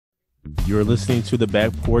You're listening to the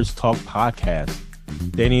Back Porch Talk podcast.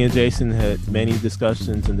 Danny and Jason had many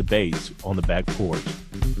discussions and debates on the back porch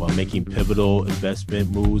while making pivotal investment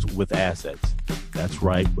moves with assets. That's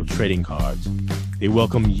right, with trading cards. They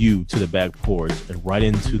welcome you to the back porch and right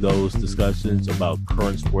into those discussions about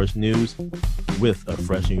current sports news with a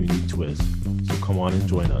fresh and unique twist. So come on and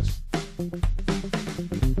join us.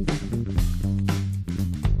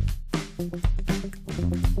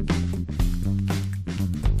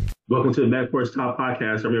 Welcome to the Back Porch Talk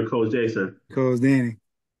podcast. I'm your coach, Jason. Coach Danny.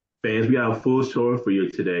 Fans, we got a full show for you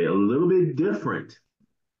today. A little bit different.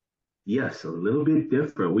 Yes, a little bit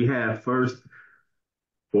different. We have first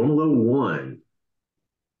Formula One.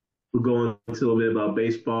 We're going into a little bit about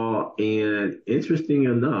baseball. And interesting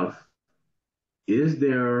enough, is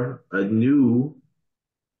there a new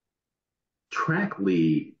track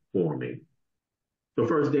league forming? So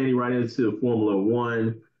first, Danny, right into Formula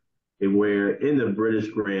One, and where in the British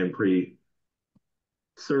Grand Prix,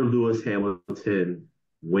 Sir Lewis Hamilton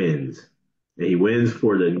wins. And he wins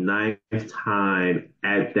for the 9th time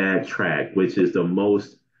at that track, which is the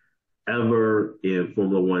most ever in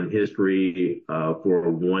Formula One history for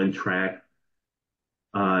one track.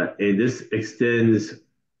 And this extends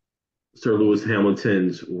Sir Lewis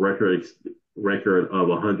Hamilton's record of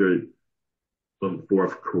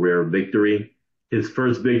 104th career victory. His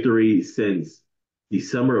first victory since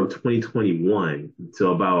December of 2021,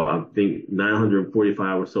 so about, I think,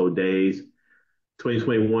 945 or so days.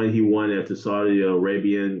 2021, he won at the Saudi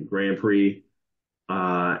Arabian Grand Prix.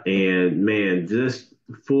 And man, just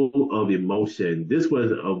full of emotion. This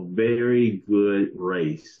was a very good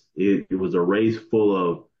race. It was a race full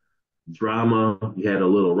of drama. You had a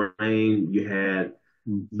little rain. You had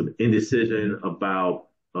some indecision about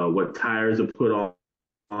what tires to put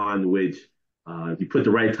on, which if you put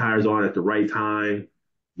the right tires on at the right time,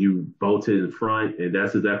 you bolted in front. And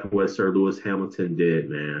that's exactly what Sir Lewis Hamilton did,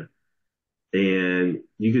 man. And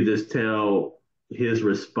you could just tell his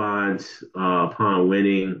response upon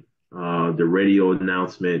winning the radio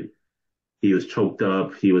announcement. He was choked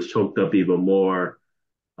up. He was choked up even more,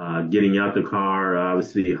 getting out the car,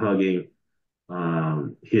 obviously hugging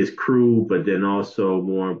his crew, but then also,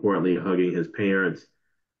 more importantly, hugging his parents,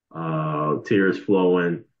 tears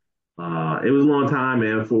flowing. It was a long time,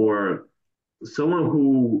 man, for someone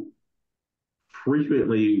who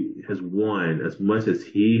frequently has won as much as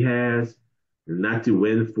he has, not to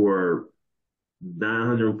win for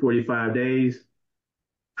 945 days.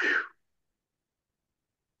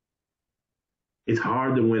 It's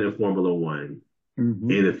hard to win in Formula One. And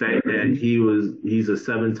the fact that he's a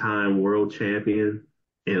 7-time world champion,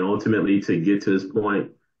 and ultimately to get to this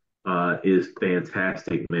point is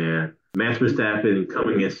fantastic, man. Max Verstappen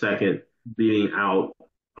coming in second, beating out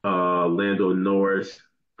Lando Norris,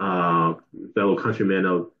 fellow countryman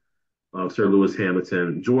of Sir Lewis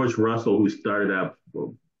Hamilton. George Russell, who started that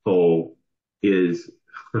pole, is,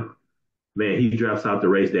 man, he drops out the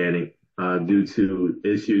race, Danny, due to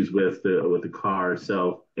issues with the car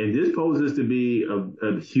itself. And this poses to be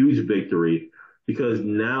a huge victory, because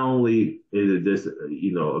not only is it this,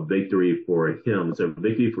 a victory for him, it's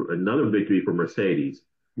another victory for Mercedes.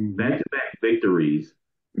 Back-to-back victories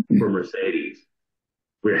for Mercedes.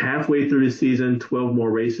 We're halfway through the season, 12 more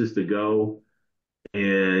races to go.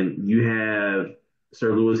 And you have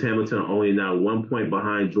Sir Lewis Hamilton only now 1 point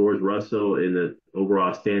behind George Russell in the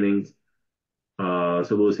overall standings. Sir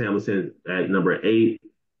Lewis Hamilton at number 8.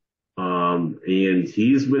 And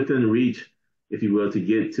he's within reach, if you will, to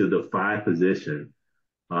get to the 5 position.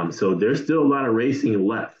 So there's still a lot of racing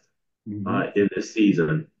left in this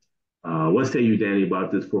season. What say you, Danny,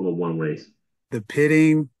 about this Formula One race? The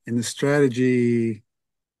pitting and the strategy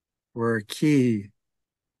were key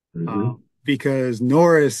because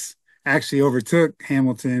Norris actually overtook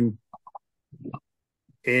Hamilton.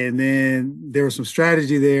 And then there was some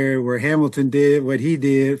strategy there where Hamilton did what he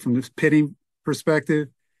did from the pitting perspective.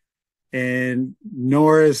 And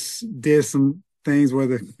Norris did some things where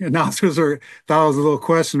the announcers thought it was a little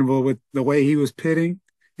questionable with the way he was pitting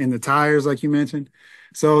and the tires, like you mentioned.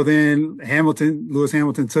 So then Lewis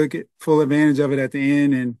Hamilton took full advantage of it at the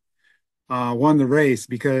end and won the race,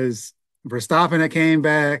 because Verstappen had came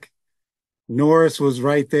back, Norris was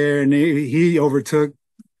right there, and he overtook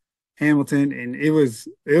Hamilton, and it was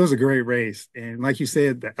a great race. And like you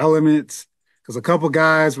said, the elements, because a couple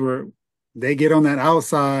guys they get on that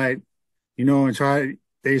outside, and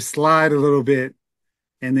they slide a little bit,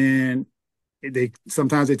 and then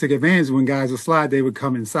sometimes they took advantage when guys would slide, they would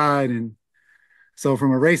come inside. And so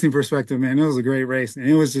from a racing perspective, man, it was a great race. And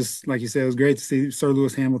it was just, like you said, it was great to see Sir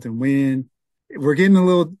Lewis Hamilton win. We're getting a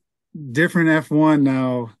little different F1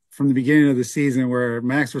 now from the beginning of the season where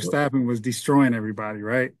Max Verstappen was destroying everybody,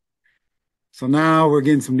 right? So now we're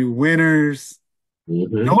getting some new winners.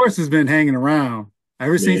 Mm-hmm. Norris has been hanging around.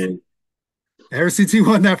 Ever since Man. ever since he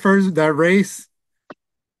won that race,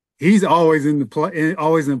 he's always in the play,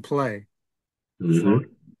 always in play. So Mm-hmm.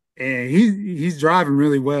 and he's driving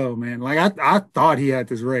really well, man. Like I thought he had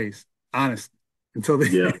this race, honestly, until they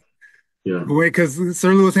Yeah. Yeah. because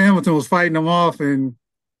Sir Lewis Hamilton was fighting him off, and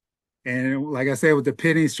like I said, with the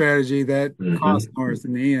pitting strategy that cost Mm-hmm. Norris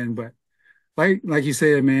in the end. But like you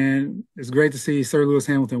said, man, it's great to see Sir Lewis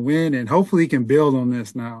Hamilton win, and hopefully he can build on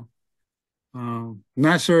this now.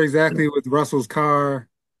 Not sure exactly with Russell's car.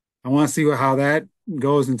 I want to see how that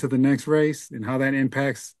goes into the next race and how that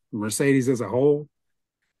impacts Mercedes as a whole.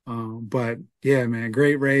 But yeah, man,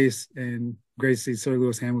 great race and great to see Sir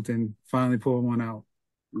Lewis Hamilton finally pulling one out.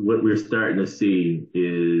 What we're starting to see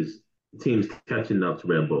is teams catching up to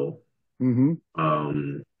Red Bull. Mm-hmm.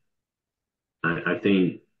 Um, I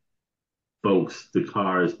think folks, the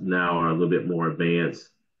cars now are a little bit more advanced.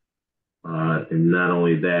 And not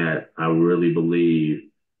only that, I really believe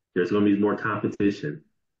there's going to be more competition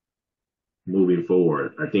moving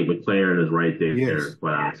forward. I think McLaren is right there, Yes.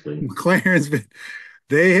 quite honestly. McLaren's been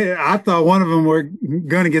I thought one of them were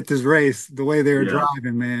gonna get this race the way they were Yeah.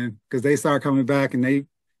 driving, man, because they started coming back and they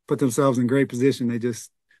put themselves in great position. They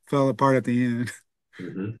just fell apart at the end.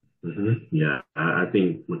 Hmm. Hmm. Yeah. I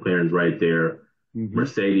think McLaren's right there. Mm-hmm.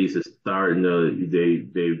 Mercedes is starting to,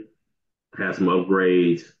 they've had some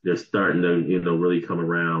upgrades. They're starting to, really come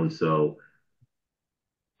around. So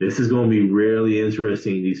this is going to be really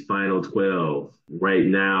interesting, these final 12. Right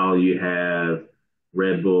now, you have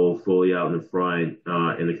Red Bull fully out in front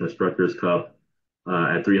in the Constructors' Cup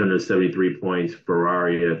at 373 points,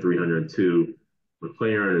 Ferrari at 302.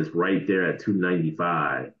 McLaren is right there at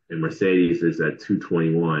 295, and Mercedes is at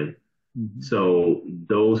 221. Mm-hmm. So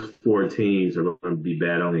those four teams are going to be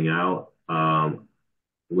battling out.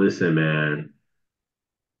 Listen, man,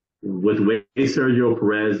 with the way Sergio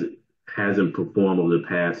Perez hasn't performed over the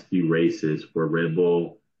past few races for Red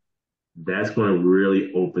Bull, that's going to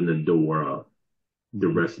really open the door up the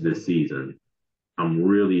rest of the season. I'm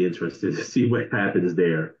really interested to see what happens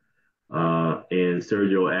there. And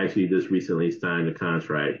Sergio actually just recently signed a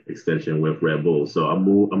contract extension with Red Bull, so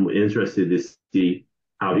I'm interested to see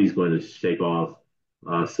how he's going to shake off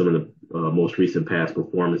some of the most recent past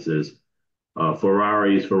performances.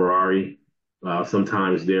 Ferrari is Ferrari.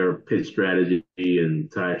 Sometimes their pit strategy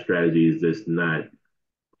and tire strategy is just not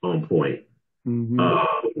on point. Mm-hmm. Uh,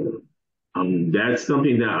 that's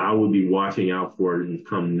something that I would be watching out for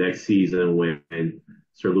come next season when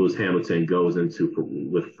Sir Lewis Hamilton goes into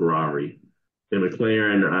with Ferrari. And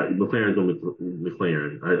McLaren's going to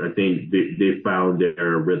McLaren. I think they found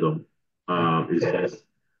their rhythm. It's just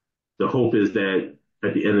the hope is that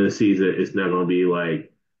at the end of the season, it's not going to be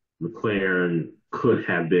like McLaren could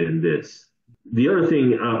have been this. The other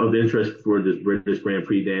thing of interest for this British Grand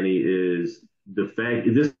Prix, Danny, is the fact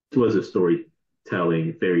this was a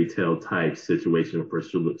storytelling, fairy tale type situation for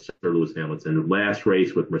Sir Lewis Hamilton. The last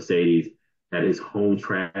race with Mercedes at his home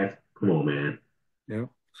track. Come on, man. Yeah.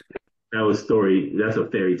 That was story. That's a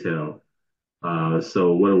fairy tale.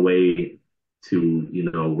 So what a way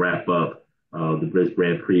to wrap up the British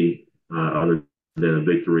Grand Prix other than a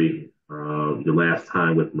victory the last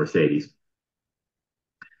time with Mercedes.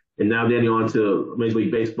 And now, Danny, on to Major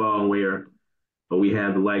League Baseball, where we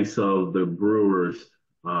have the likes of the Brewers.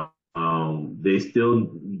 They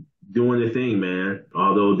still doing the thing, man.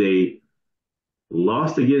 Although they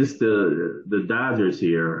lost against the Dodgers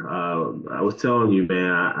here. I was telling you,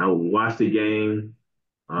 man, I watched the game.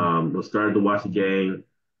 I started to watch the game.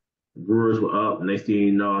 Brewers were up. Next thing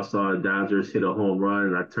you know, I saw the Dodgers hit a home run,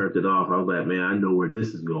 and I turned it off. I was like, man, I know where this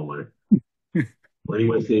is going. Let me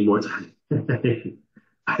waste any more time.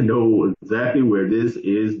 I know exactly where this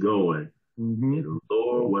is going. Mm-hmm. And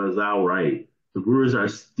Lord was outright. The Brewers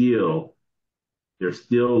they're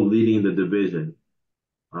still leading the division.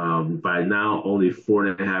 By now, only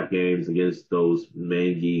 4.5 games against those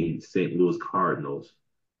mangy St. Louis Cardinals.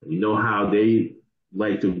 You know how they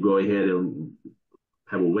like to go ahead and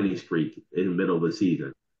have a winning streak in the middle of the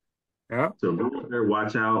season. Yeah. So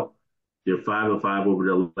watch out. They're 5-5 over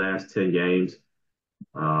the last 10 games.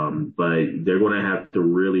 But they're going to have to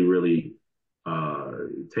really, really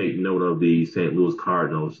take note of the St. Louis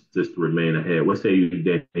Cardinals just to remain ahead. What say you,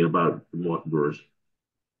 Danny, about the Milwaukee Brewers?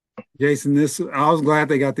 Jason, I was glad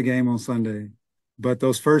they got the game on Sunday, but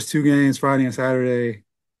those first two games, Friday and Saturday,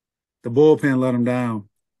 the bullpen let them down.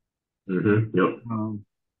 Mm-hmm. Yep.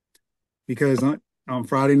 Because on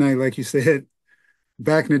Friday night, like you said,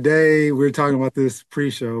 back in the day, we were talking about this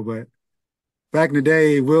pre-show, but back in the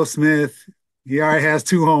day, Will Smith, he already has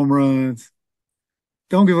 2 home runs.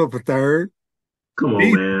 Don't give up a third. Come on,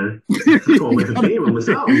 you man. Come on, man. Pay him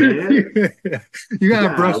something, man.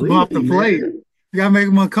 gotta brush him Golly, off the plate. man. You gotta make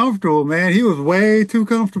him uncomfortable, man. He was way too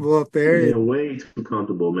comfortable up there. Yeah, way too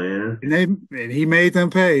comfortable, man. And he made them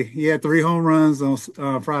pay. He had 3 home runs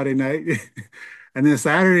on Friday night. And then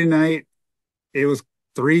Saturday night, it was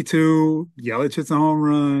 3-2. Yelich hits a home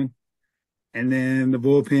run. And then the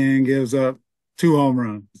bullpen gives up 2 home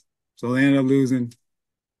runs. So they end up losing.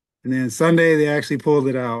 And then Sunday, they actually pulled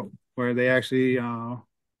it out where they actually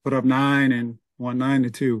put up 9 and won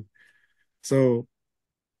 9-2. So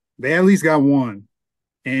they at least got one.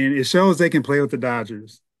 And it shows they can play with the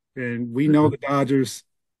Dodgers. And we know the Dodgers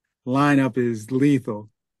lineup is lethal.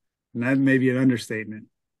 And that may be an understatement.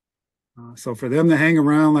 So for them to hang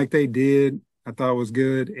around like they did, I thought was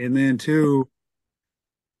good. And then, two,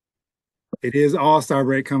 it is All-Star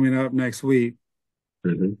break coming up next week.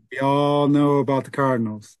 Mm-hmm. We all know about the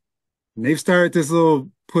Cardinals. And they've started this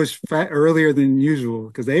little push earlier than usual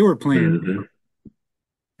because they were playing. Mm-hmm.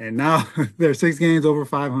 And now they're 6 games over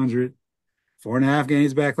 500, 4.5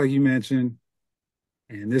 games back, like you mentioned.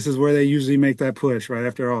 And this is where they usually make that push right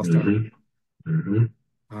after All-Star. Mm-hmm. Mm-hmm.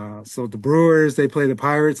 So the Brewers, they play the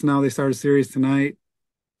Pirates now. They start a series tonight.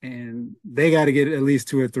 And they got to get at least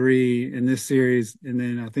 2 or 3 in this series. And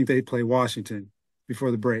then I think they play Washington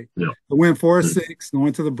before the break. Yeah. They win 4-6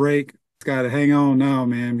 going to the break. It's got to hang on now,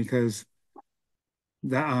 man, because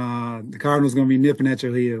the Cardinals going to be nipping at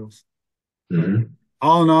your heels. Mm-hmm.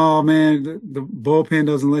 All in all, man, the bullpen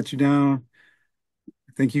doesn't let you down.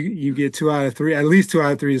 I think you get 2 out of 3, at least 2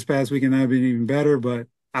 out of 3 this past week, and that would have been even better. But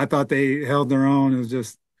I thought they held their own. It was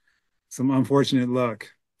just some unfortunate luck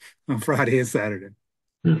on Friday and Saturday.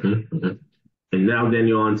 Mm-hmm. Mm-hmm. And now,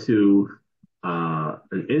 Daniel, on to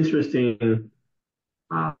an interesting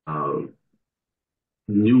uh,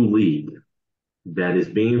 new league that is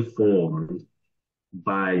being formed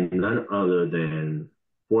by none other than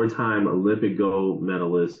 4-time Olympic gold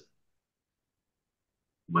medalist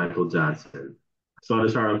Michael Johnson. I saw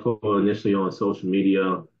this article initially on social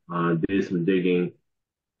media, did some digging,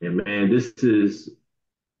 and man, this is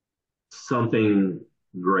something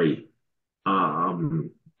great.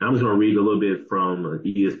 I'm just going to read a little bit from an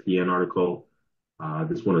ESPN article.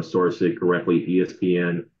 Just want to source it correctly.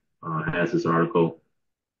 ESPN has this article.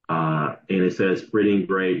 And it says, Pretty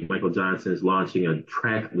great. Michael Johnson is launching a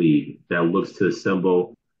track league that looks to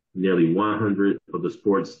assemble nearly 100 of the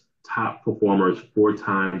sport's top performers 4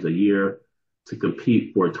 times a year to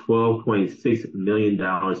compete for $12.6 million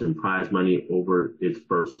in prize money over its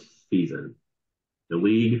first season. The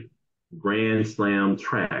league, Grand Slam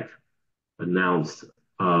Track, announced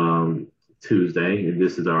Tuesday, and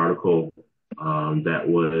this is an article that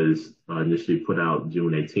was initially put out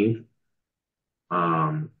June 18th.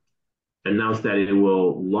 Announced that it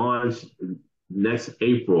will launch next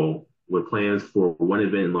April with plans for one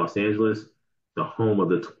event in Los Angeles, the home of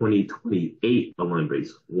the 2028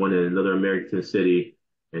 Olympics, one in another American city,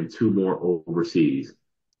 and 2 more overseas.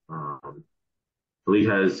 The league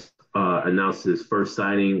has announced his first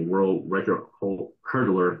signing, world record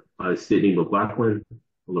hurdler Sydney LeBron,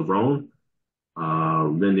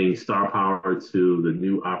 lending star power to the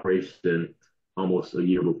new operation almost a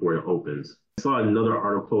year before it opens. I saw another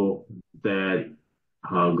article that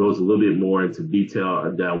goes a little bit more into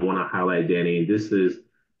detail that I want to highlight, Danny. This is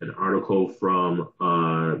an article from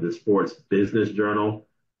the Sports Business Journal.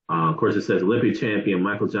 Of course, it says Olympic champion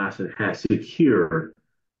Michael Johnson has secured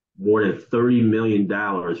more than $30 million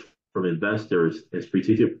from investors and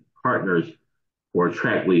strategic partners for a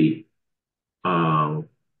track league.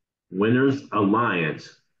 Winners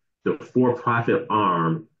Alliance, the for-profit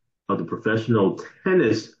arm of the Professional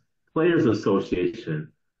Tennis Players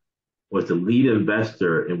Association, was the lead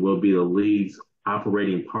investor and will be the league's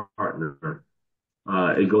operating partner.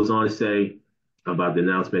 It goes on to say about the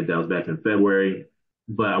announcement that was back in February,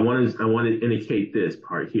 but I want to indicate this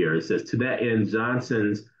part here. It says, to that end,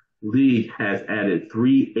 Johnson's league has added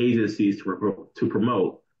 3 agencies to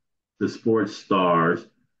promote the sports stars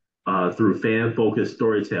through fan-focused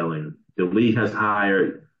storytelling. The league has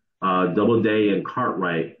hired Doubleday and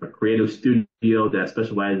Cartwright, a creative studio that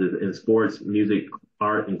specializes in sports, music,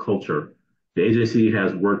 art, and culture. The agency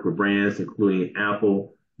has worked with brands including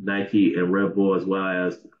Apple, Nike, and Red Bull, as well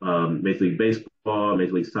as Major League Baseball,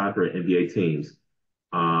 Major League Soccer, and NBA teams.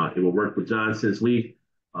 It will work with Johnson's league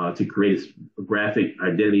to create a graphic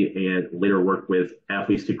identity and later work with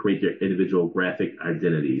athletes to create their individual graphic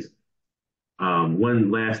identities.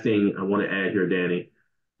 One last thing I want to add here, Danny,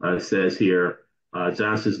 says here,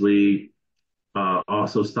 Johnson's league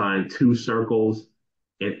also signed 2 circles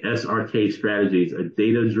and SRK Strategies, a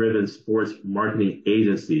data-driven sports marketing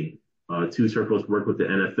agency. Two Circles work with the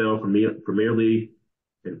NFL, Premier League,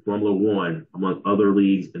 and Formula One, among other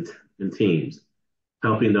leagues and teams,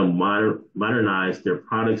 helping them modernize their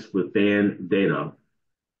products with fan data.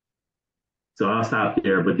 So I'll stop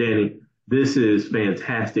there. But Danny, this is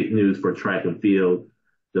fantastic news for track and field.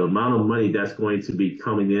 The amount of money that's going to be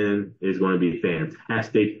coming in is going to be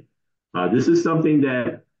fantastic. This is something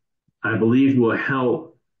that I believe will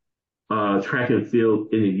help track and field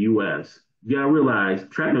in the U.S. You got to realize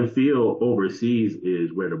track and field overseas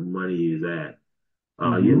is where the money is at.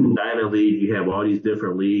 You have the Diamond League, you have all these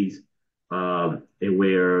different leagues, and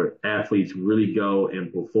where athletes really go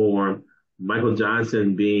and perform. Michael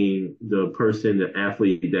Johnson being the person, the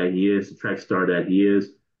athlete that he is, the track star that he is,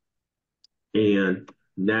 and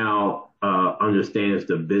now understands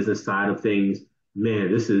the business side of things.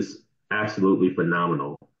 Man, this is absolutely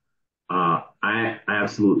phenomenal. I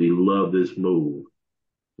absolutely love this move.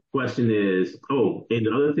 Question is, and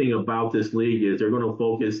the other thing about this league is they're going to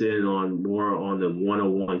focus in on more on the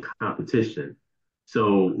one-on-one competition.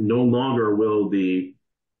 So no longer will the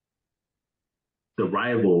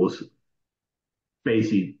rivals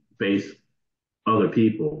face other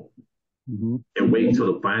people and wait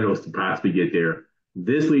until the finals to possibly get there.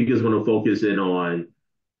 This league is going to focus in on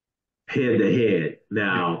head to head.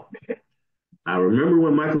 Now, I remember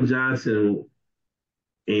when Michael Johnson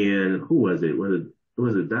and who was it?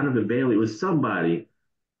 Was it Donovan Bailey? It was somebody,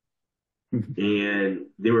 and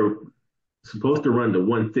they were supposed to run the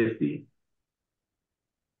 150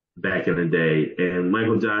 back in the day, and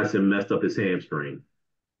Michael Johnson messed up his hamstring.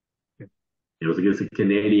 It was against a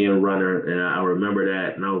Canadian runner, and I remember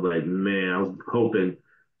that, and I was like, man, I was hoping,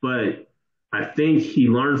 but I think he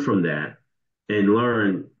learned from that and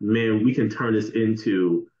learned, man, we can turn this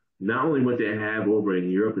into not only what they have over in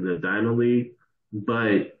Europe in the Diamond League,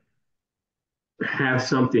 but have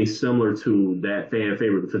something similar to that fan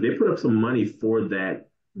favorite because they put up some money for that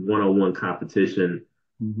one-on-one competition.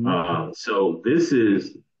 So this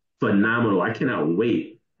is phenomenal. I cannot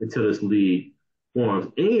wait until this league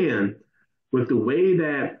forms. And with the way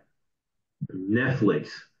that Netflix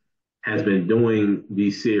has been doing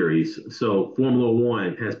these series, so Formula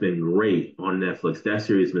One has been great on Netflix. That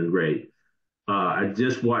series has been great. I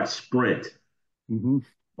just watched Sprint on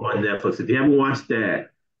Netflix. If you haven't watched that,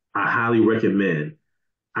 I highly recommend.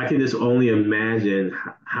 I can just only imagine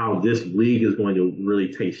how this league is going to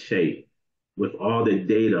really take shape with all the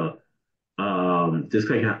data. Just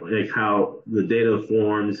like how the data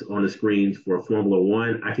forms on the screens for Formula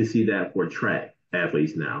One, I can see that for track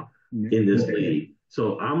athletes now in this league.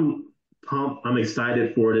 So I'm pumped. I'm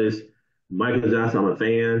excited for this. Michael Johnson, I'm a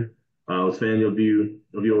fan. I was a fan of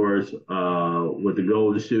yours with the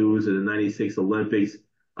golden shoes in the '96 Olympics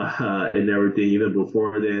and everything. Even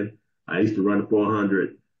before then, I used to run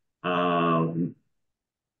 400.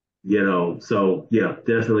 So yeah,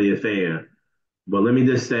 definitely a fan. But let me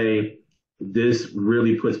just say, this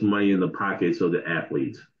really puts money in the pockets of the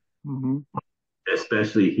athletes,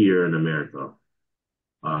 especially here in America.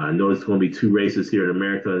 I know it's going to be two races here in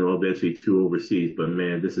America and eventually two overseas, but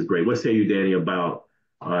man, this is great. What say you, Danny, about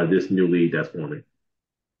this new league that's forming?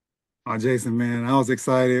 Jason, man, I was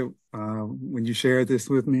excited when you shared this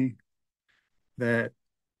with me that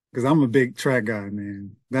because I'm a big track guy,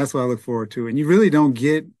 man. That's what I look forward to. And you really don't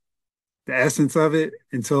get the essence of it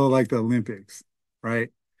until like the Olympics, right?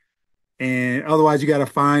 And otherwise, you got to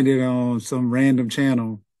find it on some random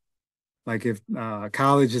channel, like if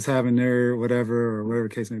college is having their whatever or whatever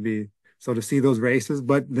the case may be. So to see those races,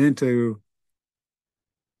 but then to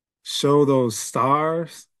show those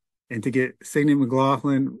stars and to get Sidney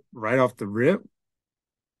McLaughlin right off the rip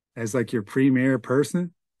as like your premier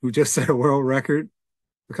person who just set a world record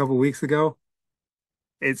a couple of weeks ago.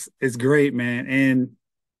 It's great, man. And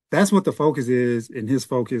that's what the focus is. And his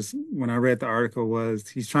focus, when I read the article, was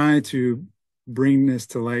he's trying to bring this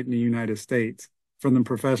to light in the United States from the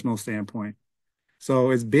professional standpoint.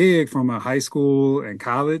 So it's big from a high school and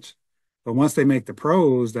college, but once they make the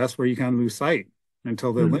pros, that's where you kind of lose sight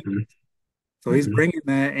until the Olympics. So he's bringing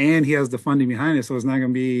that, and he has the funding behind it. So it's not going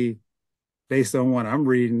to be based on what I'm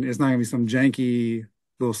reading. It's not going to be some janky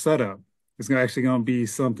little setup. It's actually going to be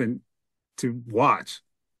something to watch,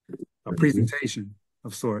 a presentation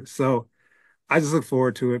of sorts. So I just look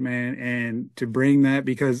forward to it, man, and to bring that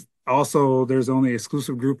because also there's only an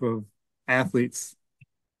exclusive group of athletes.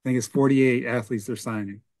 I think it's 48 athletes they're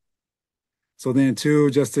signing. So then, too,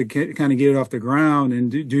 just to kind of get it off the ground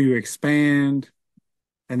and do you expand?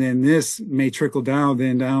 And then this may trickle down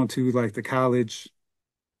to like the college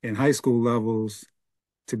and high school levels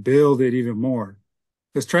to build it even more.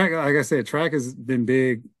 This track, like I said, track has been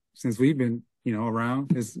big since we've been,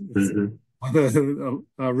 around. It's one of the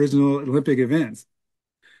original Olympic events,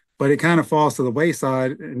 but it kind of falls to the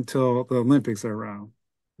wayside until the Olympics are around.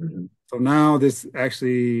 So now this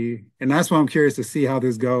actually, and that's why I'm curious to see how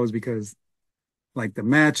this goes, because like the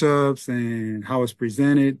matchups and how it's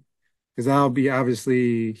presented, because that'll be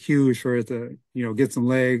obviously huge for it to, get some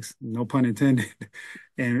legs, no pun intended,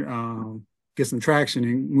 and get some traction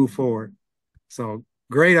and move forward. So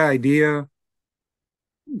great idea.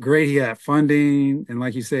 Great he had funding. And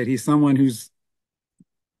like you said, he's someone who's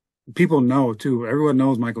people know too. Everyone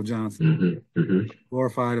knows Michael Johnson,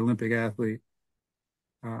 glorified Olympic athlete.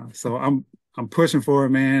 So I'm pushing for it,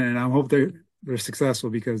 man, and I hope they're successful,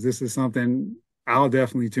 because this is something I'll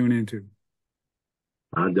definitely tune into.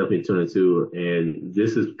 I'll definitely tune into, and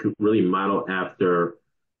this is really modeled after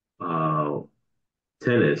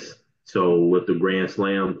tennis. So with the Grand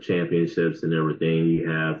Slam championships and everything, you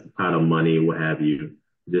have the pot of money, what have you.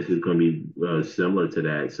 This is going to be similar to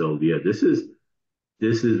that. So yeah, this is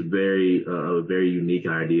very a very unique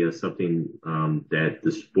idea, something that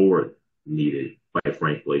the sport needed, quite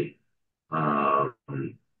frankly, to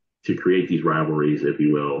create these rivalries, if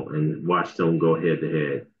you will, and watch them go head to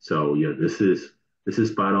head. So yeah, this is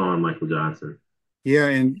spot on, Michael Johnson. Yeah,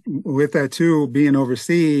 and with that too, being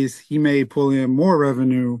overseas, he may pull in more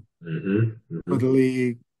revenue for the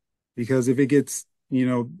league, because if it gets,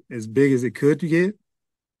 as big as it could get,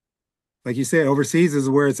 like you said, overseas is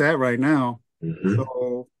where it's at right now.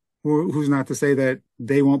 So who's not to say that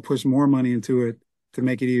they won't push more money into it to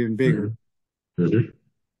make it even bigger?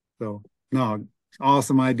 So no,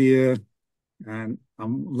 awesome idea, and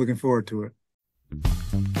I'm looking forward to it.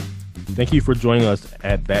 Thank you for joining us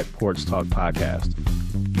at Back Porch Talk Podcast.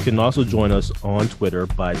 You can also join us on Twitter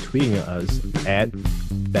by tweeting us at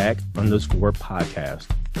 @back_podcast.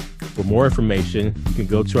 For more information, you can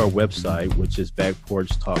go to our website, which is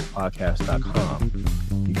backporchtalkpodcast.com.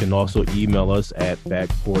 You can also email us at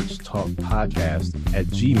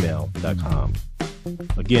backporchtalkpodcast@gmail.com.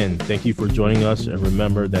 Again, thank you for joining us, and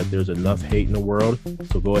remember that there's enough hate in the world,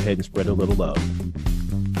 so go ahead and spread a little love.